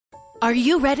Are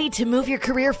you ready to move your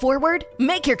career forward?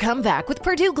 Make your comeback with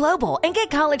Purdue Global and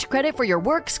get college credit for your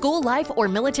work, school, life, or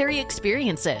military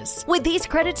experiences. With these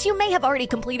credits, you may have already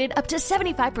completed up to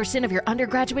 75% of your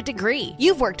undergraduate degree.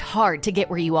 You've worked hard to get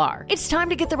where you are. It's time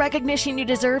to get the recognition you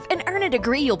deserve and earn a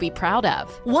degree you'll be proud of,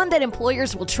 one that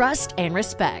employers will trust and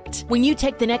respect. When you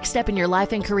take the next step in your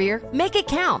life and career, make it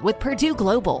count with Purdue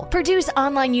Global, Purdue's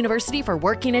online university for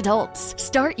working adults.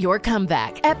 Start your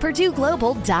comeback at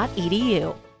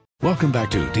purdueglobal.edu. Welcome back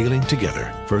to Dealing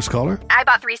Together. First caller? I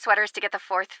bought 3 sweaters to get the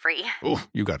 4th free. Oh,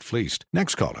 you got fleeced.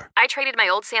 Next caller? I traded my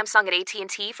old Samsung at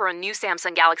AT&T for a new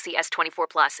Samsung Galaxy S24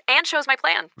 Plus and chose my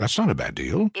plan. That's not a bad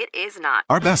deal. It is not.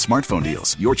 Our best smartphone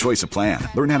deals. Your choice of plan.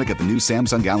 Learn how to get the new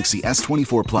Samsung Galaxy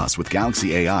S24 Plus with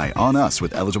Galaxy AI on us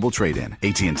with eligible trade-in.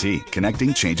 AT&T.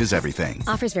 Connecting changes everything.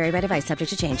 Offers vary by device. Subject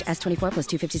to change. S24 plus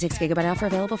 256 gigabyte offer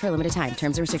available for a limited time.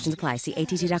 Terms and restrictions apply. See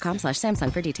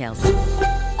att.com/Samsung for details.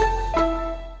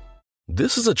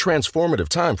 This is a transformative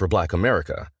time for Black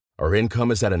America. Our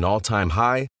income is at an all-time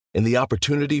high, and the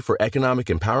opportunity for economic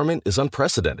empowerment is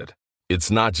unprecedented. It's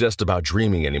not just about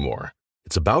dreaming anymore.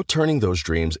 It's about turning those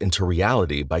dreams into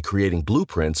reality by creating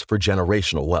blueprints for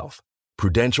generational wealth.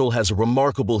 Prudential has a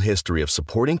remarkable history of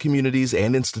supporting communities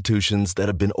and institutions that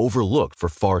have been overlooked for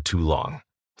far too long.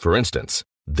 For instance,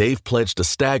 they've pledged a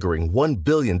staggering $1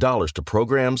 billion to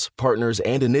programs, partners,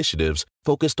 and initiatives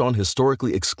focused on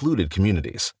historically excluded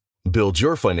communities. Build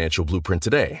your financial blueprint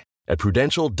today at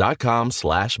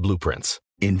prudential.com/blueprints.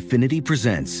 Infiniti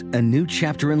presents a new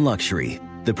chapter in luxury,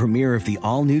 the premiere of the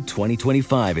all-new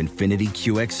 2025 Infiniti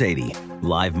QX80,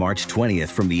 live March 20th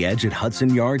from the Edge at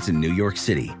Hudson Yards in New York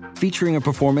City, featuring a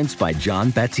performance by John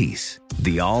Batiste.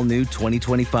 The all-new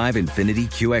 2025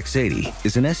 Infiniti QX80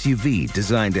 is an SUV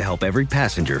designed to help every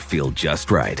passenger feel just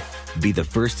right. Be the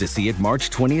first to see it March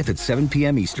 20th at 7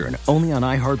 p.m. Eastern, only on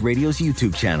iHeartRadio's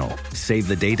YouTube channel. Save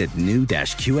the date at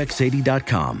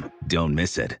new-QX80.com. Don't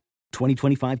miss it.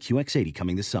 2025 QX80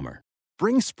 coming this summer.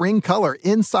 Bring spring color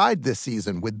inside this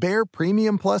season with Behr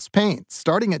Premium Plus paint,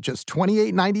 starting at just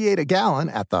 $28.98 a gallon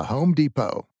at the Home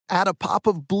Depot. Add a pop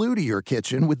of blue to your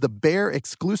kitchen with the Behr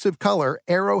exclusive color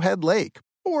Arrowhead Lake,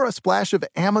 or a splash of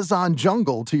Amazon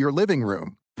Jungle to your living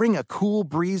room. Bring a cool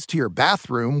breeze to your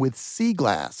bathroom with Sea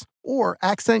Glass, or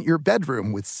accent your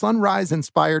bedroom with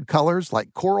sunrise-inspired colors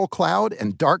like Coral Cloud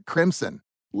and Dark Crimson.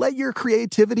 Let your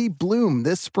creativity bloom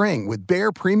this spring with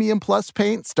Behr Premium Plus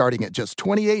paint starting at just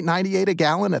 $28.98 a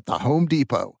gallon at the Home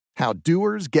Depot. How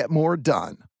doers get more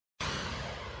done.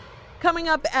 Coming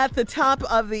up at the top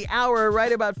of the hour,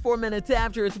 right about 4 minutes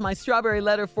after, it's my strawberry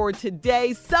letter for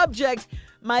today. Subject,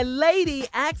 my lady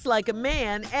acts like a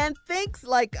man and thinks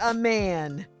like a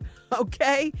man.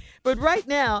 Okay? But right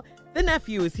now, the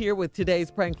nephew is here with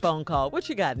today's prank phone call. What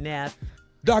you got, Neff?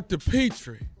 Dr.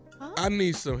 Petrie, I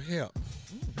need some help.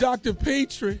 Dr.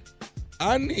 Petrie,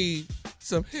 I need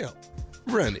some help.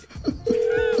 Run it.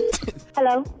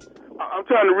 Hello? I'm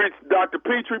trying to reach Dr.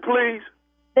 Petrie, please.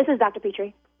 This is Dr.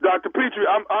 Petrie. Dr. Petrie,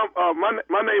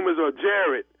 my name is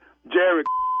Jared,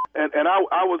 and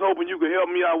I was hoping you could help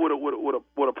me out with a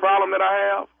problem that I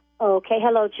have. Okay,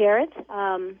 hello, Jared.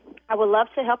 I would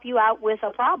love to help you out with a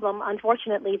problem.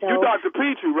 Unfortunately, though, you're Dr.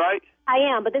 Petrie, right? I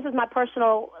am, but this is my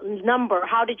personal number.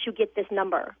 How did you get this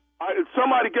number?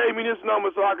 Somebody gave me this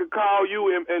number so I could call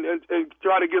you and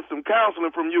try to get some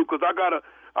counseling from you because I'm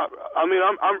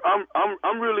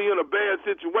really in a bad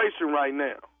situation right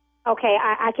now. Okay,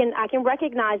 I can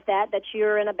recognize that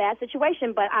you're in a bad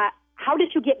situation, but how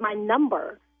did you get my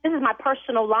number? This is my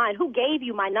personal line. Who gave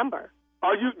you my number?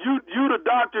 You the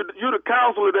doctor? You're the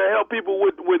counselor that help people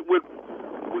with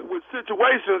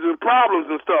situations and problems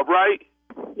and stuff, right?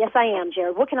 Yes, I am,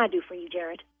 Jared. What can I do for you,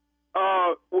 Jared?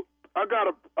 I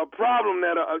got a problem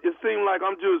that it seems like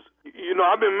I'm just,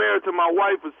 I've been married to my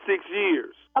wife for 6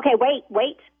 years. Okay, wait,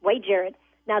 Jared.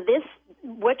 Now this,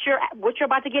 what you're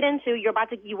about to get into, you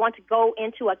want to go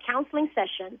into a counseling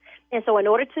session, and so in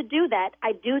order to do that,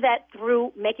 I do that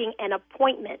through making an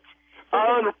appointment. So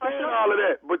I understand all of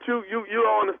that, but you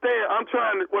don't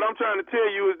understand. What I'm trying to tell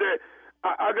you is that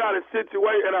I got a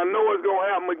situation, and I know it's gonna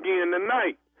happen again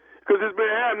tonight. Because it's been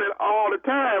happening all the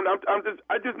time. I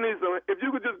just need some. If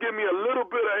you could just give me a little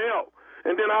bit of help,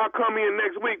 and then I'll come in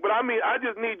next week. But I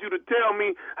just need you to tell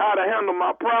me how to handle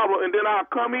my problem, and then I'll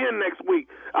come in next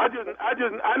week. I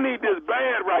need this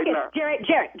bad right now. Jared,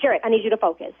 I need you to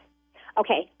focus.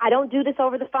 Okay, I don't do this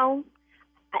over the phone.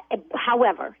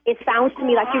 However, it sounds to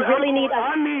me like you really need.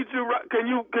 I need you. Can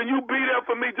you be there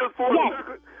for me just for a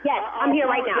second? Yes, I'm here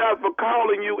right now. I apologize for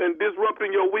calling you and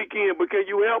disrupting your weekend, but can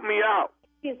you help me out?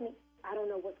 Excuse me. I don't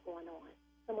know what's going on.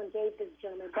 Someone gave this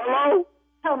gentleman. Hello?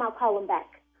 Tell him I'll call him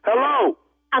back. Hello?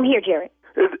 I'm here, Jared.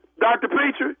 Dr.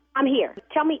 Petrie? I'm here.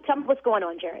 Tell me what's going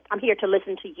on, Jared. I'm here to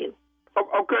listen to you.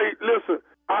 Okay, listen.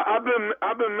 I've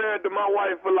been married to my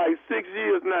wife for like 6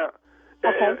 years now.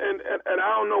 Okay. And I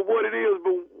don't know what it is,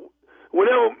 but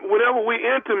whenever we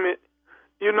intimate,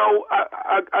 you know,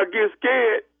 I get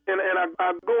scared and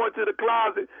I go into the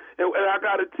closet and I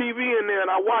got a TV in there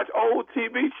and I watch old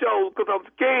TV shows because I'm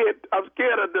scared. I'm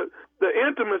scared of the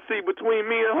intimacy between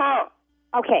me and her.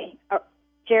 Okay,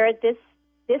 Jared, this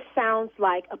sounds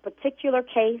like a particular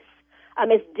case.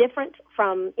 It's different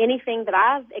from anything that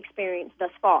I've experienced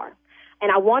thus far.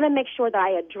 And I want to make sure that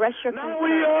I address your concern. Now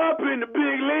we up in the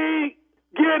big league,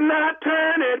 getting our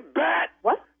turn at bat.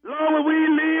 What? Long as we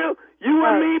live, you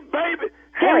and me, baby.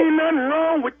 Jared. Ain't nothing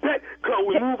wrong with that, because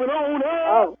we're moving on up.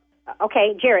 Oh,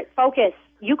 okay, Jared, focus.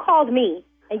 You called me,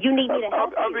 and you need me to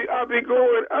help you. I'll be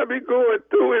going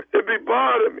through it. It be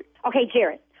bothering me. Okay,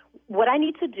 Jared, what I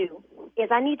need to do is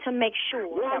I need to make sure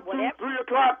 1, that 2, whatever... 3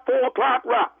 o'clock, 4 o'clock,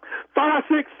 rock. 5,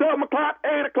 6, 7 o'clock,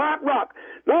 8 o'clock, rock.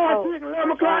 9, 6,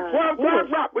 11 o'clock, 12 o'clock,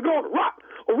 rock. We're going to rock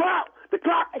around the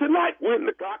clock tonight. When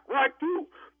the clock right 2,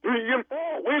 3, and 4.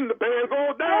 When the band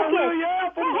goes down, we'll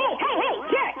yell for Hey,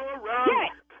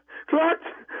 Jared. Clock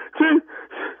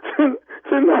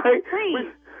tonight.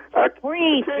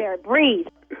 Breathe, Jared, breathe.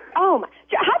 Oh, my.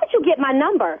 How did you get my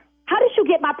number? How did you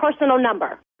get my personal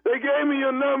number? They gave me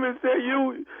your number and said you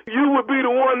would be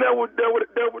the one that would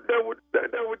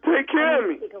take care of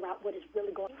me. Figure out what is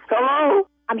really going on. Hello?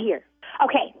 I'm here.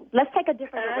 Okay, let's take a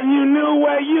different. And you knew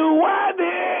where you were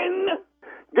then.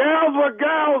 Girls were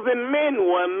girls and men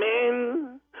were men.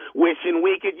 Wishing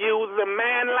we could use a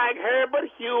man like Herbert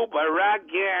Huber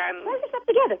again. Pull yourself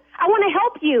together. I want to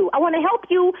help you.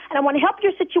 And I want to help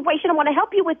your situation. I want to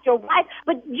help you with your wife.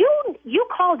 But you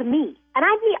called me. And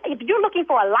if you're looking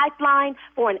for a lifeline,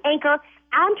 for an anchor,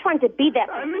 I'm trying to be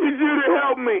that. I need you to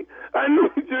help me. I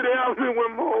need you to help me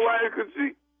with my wife, because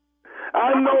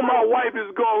I know my wife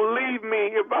is going to leave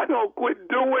me if I don't quit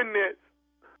doing this.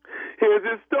 Here's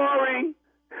a story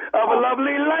of a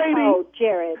lovely lady. Oh,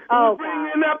 Jared. Oh,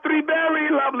 bringing up 3 very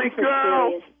lovely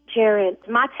girls. Jared,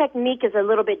 my technique is a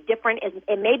little bit different.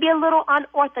 It may be a little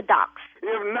unorthodox.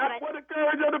 If not for the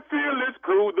courage of the fearless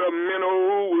crew, the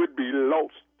minnow would be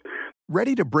lost.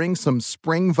 Ready to bring some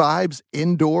spring vibes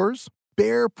indoors?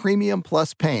 Behr Premium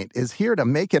Plus paint is here to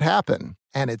make it happen.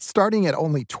 And it's starting at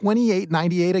only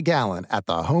 $28.98 a gallon at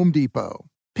the Home Depot.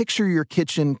 Picture your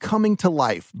kitchen coming to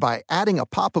life by adding a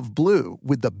pop of blue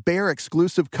with the Behr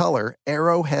exclusive color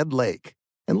Arrowhead Lake.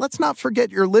 And let's not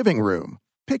forget your living room.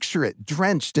 Picture it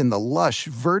drenched in the lush,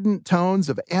 verdant tones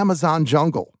of Amazon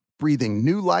jungle, breathing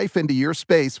new life into your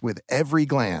space with every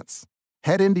glance.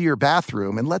 Head into your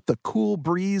bathroom and let the cool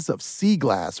breeze of sea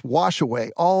glass wash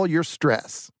away all your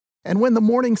stress. And when the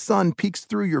morning sun peeks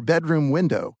through your bedroom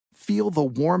window, feel the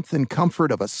warmth and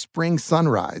comfort of a spring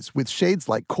sunrise with shades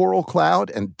like coral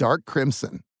cloud and dark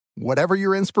crimson. Whatever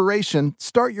your inspiration,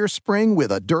 start your spring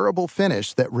with a durable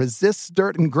finish that resists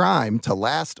dirt and grime to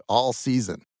last all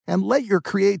season. And let your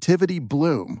creativity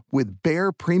bloom with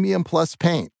Behr Premium Plus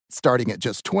paint, starting at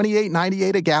just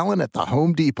 $28.98 a gallon at the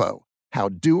Home Depot. How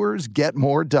doers get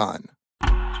more done.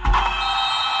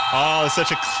 Oh,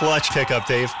 such a clutch pickup,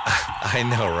 Dave. I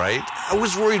know, right? I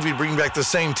was worried we'd bring back the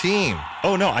same team.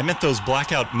 Oh, no, I meant those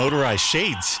blackout motorized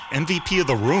shades. MVP of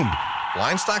the room.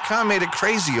 Blinds.com made it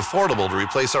crazy affordable to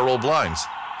replace our old blinds.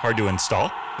 Hard to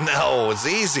install? No, it's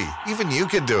easy. Even you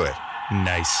could do it.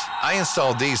 Nice. I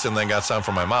installed these and then got some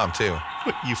for my mom, too.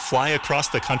 What, you fly across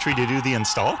the country to do the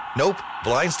install? Nope.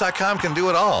 Blinds.com can do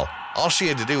it all. All she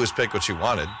had to do was pick what she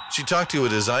wanted. She talked to a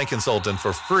design consultant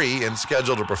for free and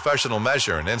scheduled a professional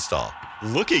measure and install.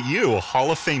 Look at you, a Hall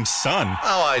of Fame son.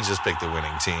 Oh, I just picked the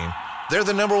winning team. They're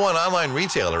the #1 online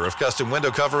retailer of custom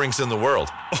window coverings in the world.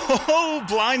 Oh,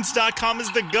 Blinds.com is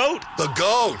the GOAT. The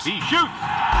GOAT. He shoots.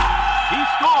 He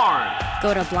scores.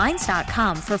 Go to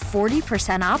Blinds.com for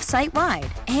 40% off site-wide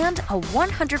and a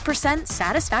 100%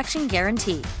 satisfaction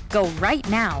guarantee. Go right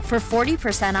now for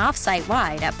 40% off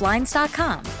site-wide at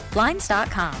Blinds.com.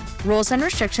 Blinds.com. Rules and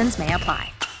restrictions may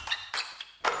apply.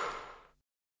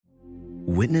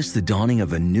 Witness the dawning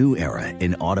of a new era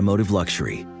in automotive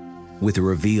luxury with a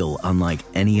reveal unlike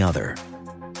any other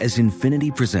as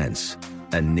Infiniti presents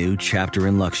a new chapter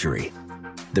in luxury,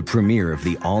 the premiere of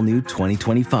the all-new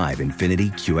 2025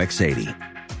 Infiniti QX80.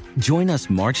 Join us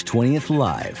March 20th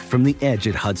live from the Edge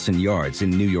at Hudson Yards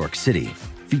in New York City,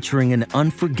 featuring an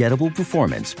unforgettable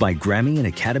performance by Grammy and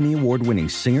Academy Award-winning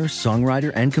singer,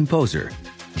 songwriter, and composer,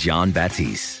 Jon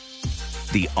Batiste.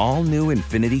 The all-new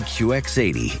Infiniti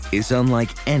QX80 is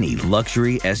unlike any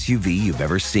luxury SUV you've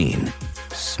ever seen.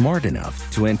 Smart enough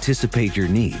to anticipate your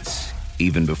needs,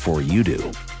 even before you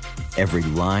do. Every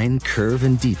line, curve,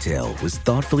 and detail was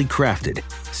thoughtfully crafted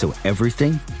so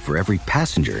everything for every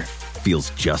passenger feels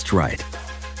just right.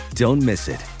 Don't miss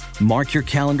it. Mark your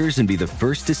calendars and be the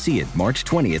first to see it March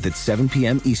 20th at 7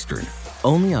 p.m. Eastern,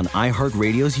 only on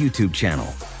iHeartRadio's YouTube channel.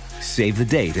 Save the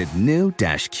date at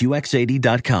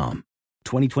new-QX80.com.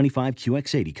 2025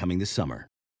 QX80 coming this summer.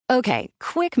 Okay,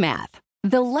 quick math.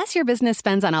 The less your business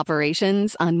spends on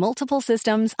operations, on multiple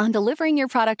systems, on delivering your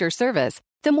product or service,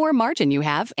 the more margin you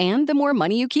have and the more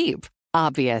money you keep.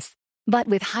 Obvious. But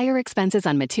with higher expenses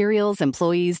on materials,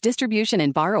 employees, distribution,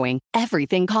 and borrowing,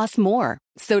 everything costs more.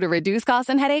 So to reduce costs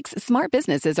and headaches, smart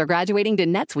businesses are graduating to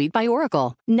NetSuite by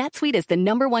Oracle. NetSuite is the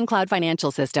 #1 cloud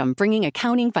financial system, bringing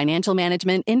accounting, financial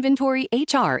management, inventory,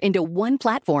 HR into one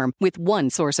platform with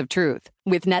one source of truth.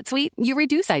 With NetSuite, you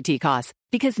reduce IT costs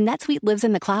because NetSuite lives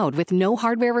in the cloud with no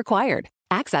hardware required,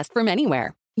 accessed from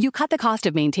anywhere. You cut the cost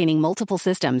of maintaining multiple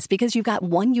systems because you've got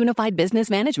one unified business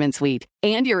management suite.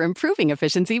 And you're improving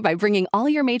efficiency by bringing all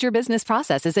your major business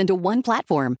processes into one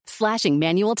platform, slashing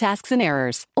manual tasks and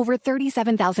errors. Over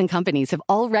 37,000 companies have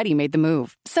already made the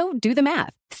move. So do the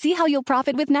math. See how you'll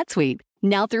profit with NetSuite.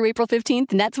 Now through April 15th,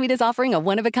 NetSuite is offering a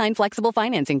one-of-a-kind flexible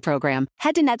financing program.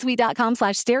 Head to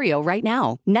netsuite.com/stereo right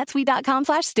now.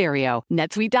 netsuite.com/stereo.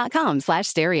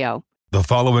 netsuite.com/stereo. The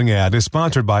following ad is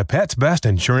sponsored by Pets Best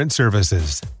Insurance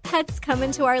Services. Pets come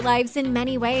into our lives in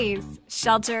many ways.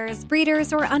 Shelters,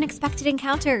 breeders, or unexpected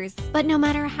encounters. But no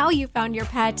matter how you found your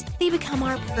pet, they become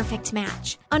our perfect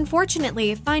match.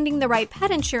 Unfortunately, finding the right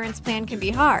pet insurance plan can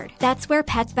be hard. That's where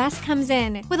Pets Best comes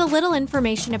in. With a little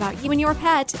information about you and your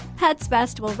pet, Pets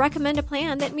Best will recommend a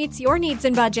plan that meets your needs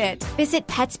and budget. Visit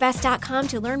PetsBest.com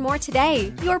to learn more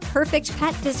today. Your perfect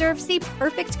pet deserves the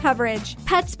perfect coverage.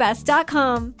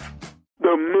 PetsBest.com.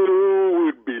 The middle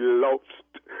would be lost.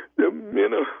 The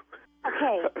middle.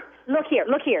 Okay, look here.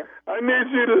 I need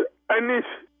you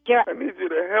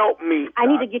to help me. I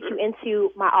need to get you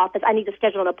into my office. I need to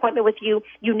schedule an appointment with you.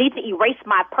 You need to erase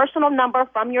my personal number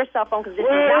from your cell phone because this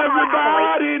is not how I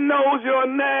operate. Everybody knows your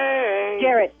name.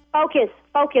 Jared, focus,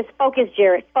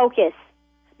 Jared, focus.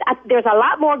 There's a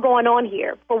lot more going on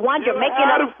here. For one, you're making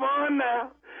up. You're fun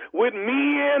now with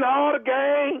me and all the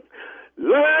gang.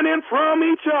 Learning from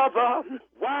each other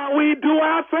while we do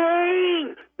our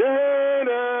thing.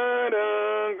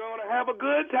 Gonna have a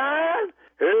good time.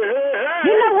 Hey.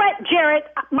 You know what, Jared?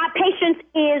 My patience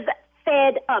is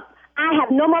fed up. I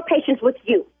have no more patience with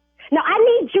you. Now, I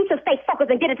need you to stay focused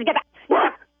and get it together.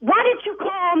 What? Why did you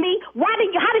call me? How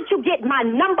did you get my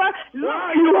number?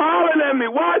 Why are you hollering at me?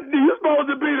 You're supposed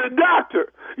to be the doctor.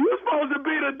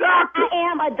 I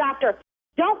am a doctor.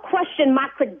 Don't question my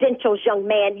credentials, young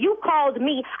man. You called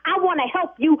me. I want to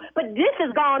help you, but this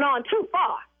has gone on too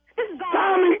far.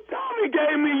 Tommy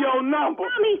gave me your number.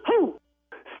 Tommy who?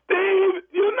 Steve.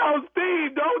 You know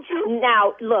Steve, don't you?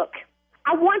 Now, look,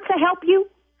 I want to help you,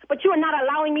 but you are not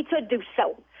allowing me to do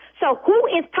so. So who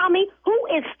is Tommy? Who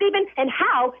is Stephen? And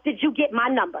how did you get my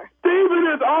number? Stephen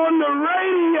is on the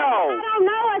radio. I don't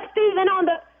know a Stephen on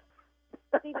the...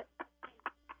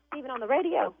 Stephen on the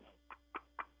radio.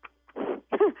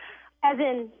 As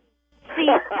in,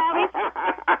 Steve Tommy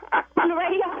on the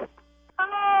radio?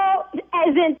 Oh,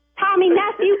 as in Tommy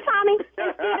nephew, Tommy?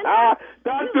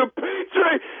 Dr.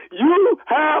 Petrie, you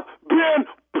have been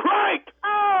pranked.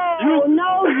 Oh,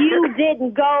 no, you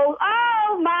didn't go.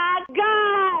 Oh, my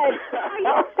God.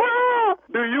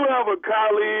 Do you have a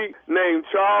colleague named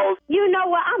Charles? You know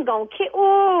what? I'm going to kill.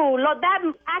 Ooh, Lord,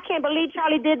 I can't believe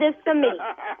Charlie did this to me.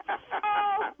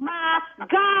 Oh, my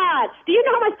God. Do you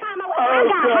know how much time I got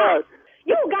hot?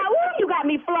 You got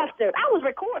me flustered. I was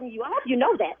recording you. I hope you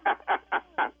know that.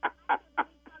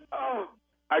 Oh,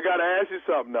 I got to ask you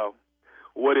something, though.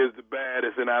 What is the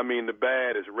baddest, and I mean the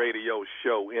baddest radio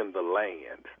show in the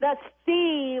land? The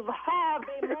Steve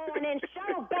Harvey Morning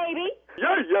Show, baby.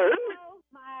 Yeah. Oh,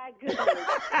 my goodness.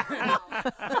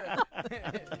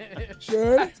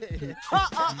 Shirley?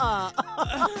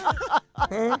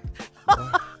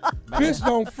 Fish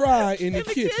don't fry in the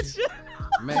kitchen.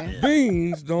 Man.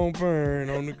 Beans don't burn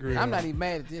on the grill. I'm not even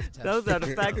mad at this time. Those are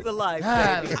the facts of life,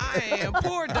 baby. I am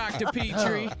poor Dr.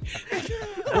 Petrie.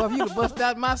 Well, if you could bust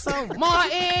out my song,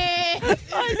 Martin!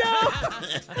 I know.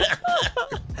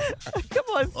 Come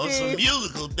on, Steve. Or some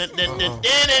musical.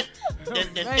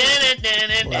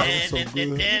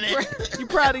 You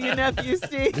proud of your nephew,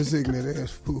 Steve? This ignorant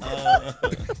ass fool.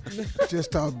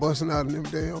 Just start busting out in them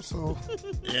damn songs.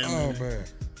 Yeah, oh, man.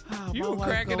 Oh, You my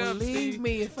crack wife it gonna up, leave Steve.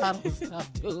 me if I don't stop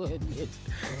doing it.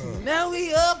 Now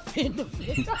we up in the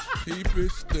Keep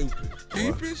it stupid.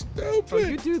 Keep it stupid. Oh,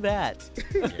 you do that.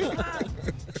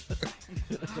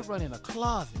 I run in a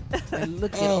closet and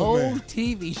look at old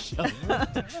TV shows.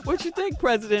 What you think,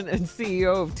 President and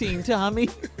CEO of Team Tommy?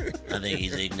 I think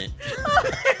he's ignorant.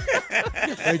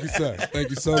 Thank you, sir. Thank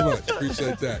you so much.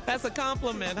 Appreciate that. That's a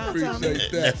compliment, huh, Appreciate Tommy?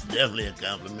 that. That's definitely a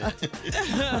compliment.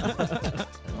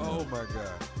 Oh, my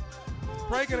God.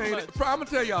 Pranking ain't, I'm going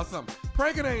to tell y'all something.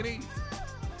 Pranking ain't easy.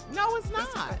 No, it's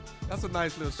not. That's a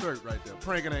nice little shirt right there.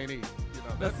 Pranking ain't easy. You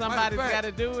know, But somebody's got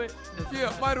to do it.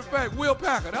 Yeah, matter of fact, Will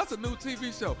Packer, that's a new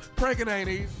TV show. Pranking ain't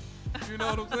easy. You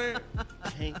know what I'm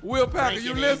saying? Will Packer,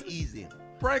 you listen? Easy.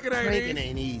 Pranking ain't easy. Pranking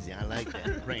ain't easy. I like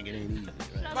that. Pranking ain't easy.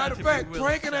 Right? Matter of fact,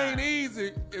 pranking ain't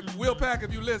easy. If Will Packer,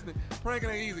 if you listening, pranking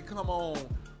ain't easy. Come on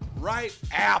right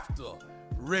after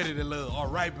Ready to Love or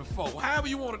right before. However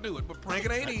you want to do it, but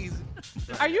pranking ain't easy.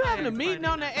 Are you having a meeting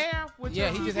on the air?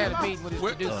 Yeah, he just had a meeting with his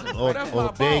producer.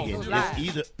 Or begging.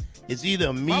 It's either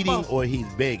a meeting or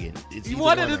he's begging. It's you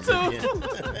wanted one it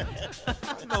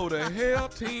too? No, the hell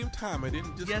Team Tommy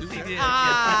didn't just do that.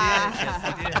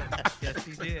 Yes,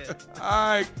 he did. All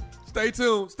right. Stay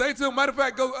tuned. Stay tuned. Matter of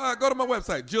fact, go to my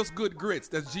website, Just Good Grits.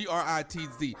 That's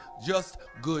GRITZ. Just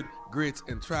Good Grits,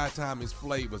 and try Tommy's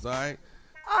flavors, all right?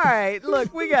 All right,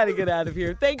 look, we got to get out of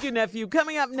here. Thank you, nephew.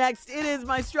 Coming up next, it is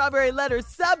my strawberry letter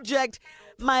subject.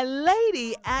 My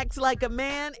lady acts like a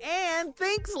man and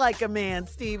thinks like a man,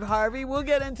 Steve Harvey. We'll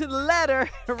get into the letter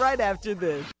right after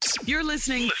this. You're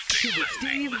listening to the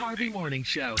Steve Harvey Morning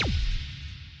Show.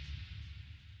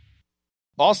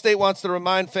 Allstate wants to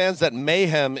remind fans that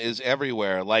mayhem is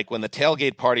everywhere, like when the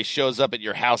tailgate party shows up at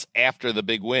your house after the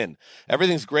big win.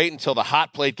 Everything's great until the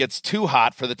hot plate gets too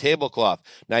hot for the tablecloth.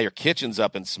 Now your kitchen's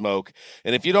up in smoke.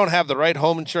 And if you don't have the right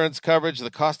home insurance coverage,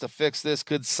 the cost to fix this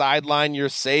could sideline your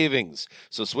savings.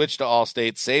 So switch to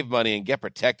Allstate, save money, and get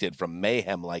protected from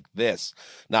mayhem like this.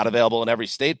 Not available in every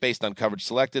state based on coverage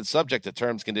selected, subject to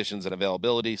terms, conditions, and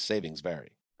availability. Savings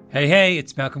vary. Hey,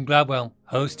 it's Malcolm Gladwell,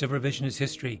 host of Revisionist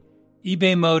History.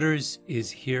 eBay Motors is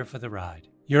here for the ride.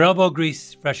 Your elbow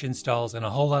grease, fresh installs, and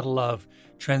a whole lot of love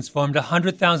transformed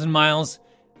 100,000 miles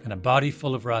and a body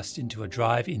full of rust into a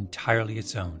drive entirely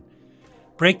its own.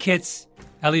 Brake kits,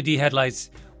 LED headlights,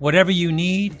 whatever you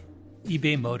need,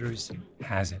 eBay Motors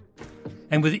has it.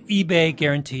 And with eBay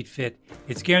Guaranteed Fit,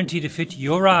 it's guaranteed to fit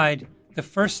your ride the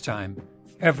first time,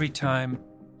 every time,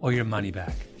 or your money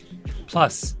back.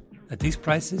 Plus, at these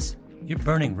prices, you're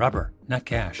burning rubber, not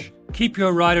cash. Keep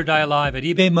your ride or die alive at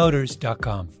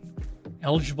ebaymotors.com.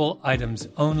 Eligible items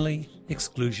only.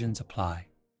 Exclusions apply.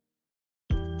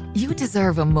 You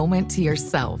deserve a moment to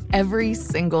yourself every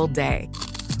single day.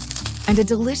 And a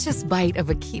delicious bite of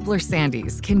a Keebler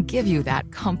Sandies can give you that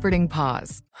comforting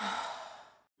pause.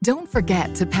 Don't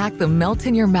forget to pack the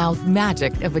melt-in-your-mouth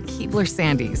magic of a Keebler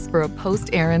Sandies for a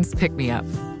post-errands pick-me-up.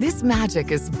 This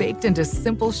magic is baked into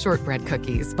simple shortbread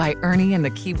cookies by Ernie and the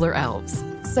Keebler Elves.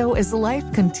 So as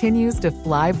life continues to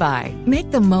fly by, make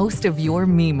the most of your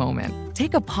me moment.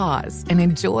 Take a pause and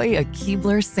enjoy a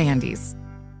Keebler Sandies.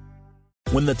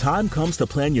 When the time comes to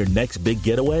plan your next big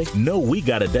getaway, know we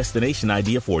got a destination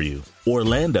idea for you.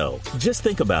 Orlando. Just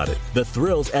think about it. The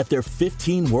thrills at their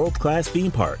 15 world-class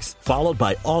theme parks, followed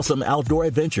by awesome outdoor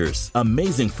adventures,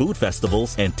 amazing food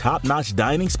festivals, and top-notch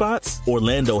dining spots.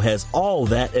 Orlando has all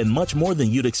that and much more than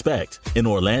you'd expect. In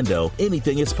Orlando,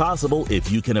 anything is possible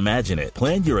if you can imagine it.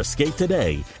 Plan your escape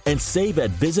today and save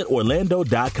at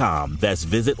visitorlando.com. That's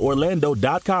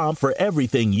visitorlando.com for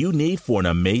everything you need for an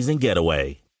amazing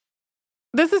getaway.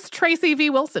 This is Tracy V.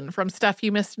 Wilson from Stuff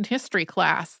You Missed in History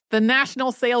class. The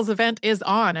national sales event is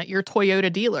on at your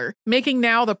Toyota dealer, making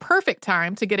now the perfect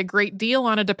time to get a great deal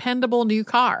on a dependable new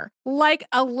car. Like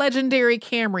a legendary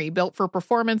Camry built for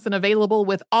performance and available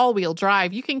with all-wheel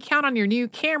drive, you can count on your new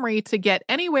Camry to get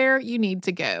anywhere you need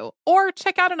to go. Or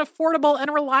check out an affordable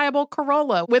and reliable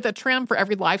Corolla with a trim for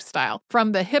every lifestyle.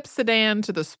 From the hip sedan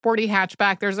to the sporty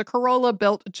hatchback, there's a Corolla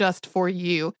built just for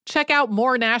you. Check out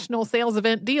more national sales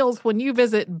event deals when you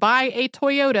visit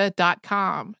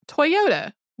buyatoyota.com.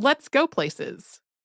 Toyota, let's go places.